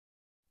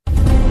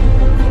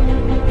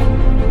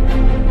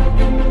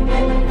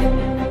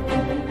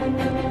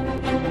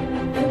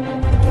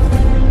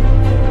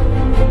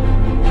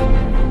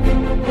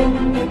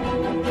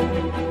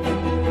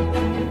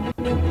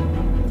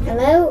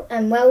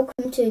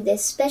welcome to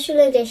this special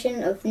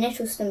edition of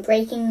Nettlestone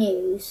Breaking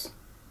News.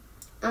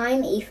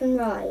 I'm Ethan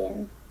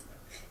Ryan.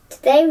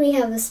 Today we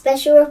have a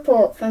special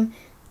report from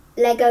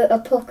Lego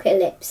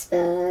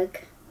Apocalypseburg,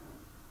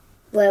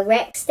 where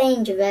Rex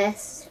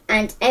Dangervest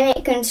and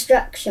Emmet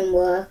construction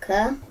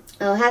worker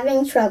are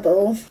having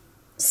trouble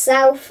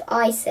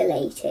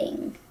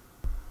self-isolating.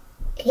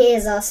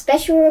 Here's our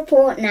special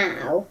report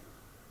now.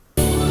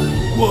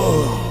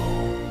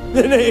 Whoa!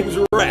 The name's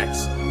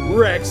Rex.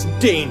 Rex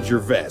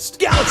Dangervest.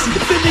 Galaxy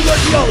defending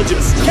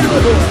archaeologist.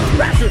 Calidor,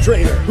 raptor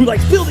trainer, who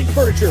likes building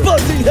furniture,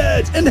 busting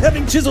heads, and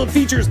having chiseled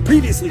features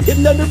previously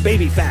hidden under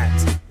baby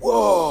fat.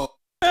 Whoa!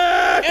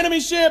 Enemy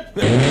ship!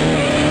 You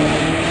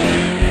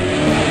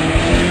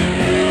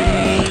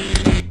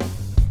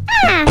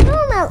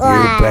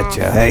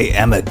betcha. Hey,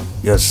 Emmet,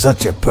 you're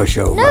such a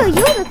pushover. No, you're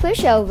the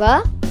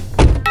pushover.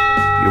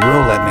 You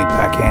will let me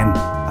back in.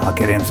 I'll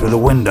get in through the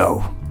window.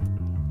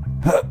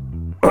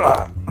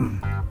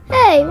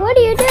 Hey, what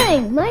are you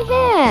doing? My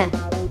hair.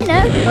 You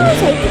know, I'll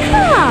take the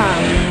car.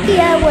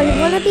 Yeah,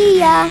 wanna be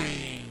ya.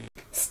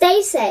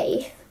 Stay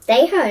safe,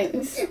 stay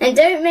home, and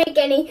don't make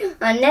any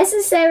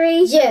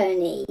unnecessary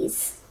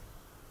journeys.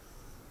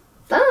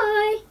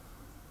 Bye.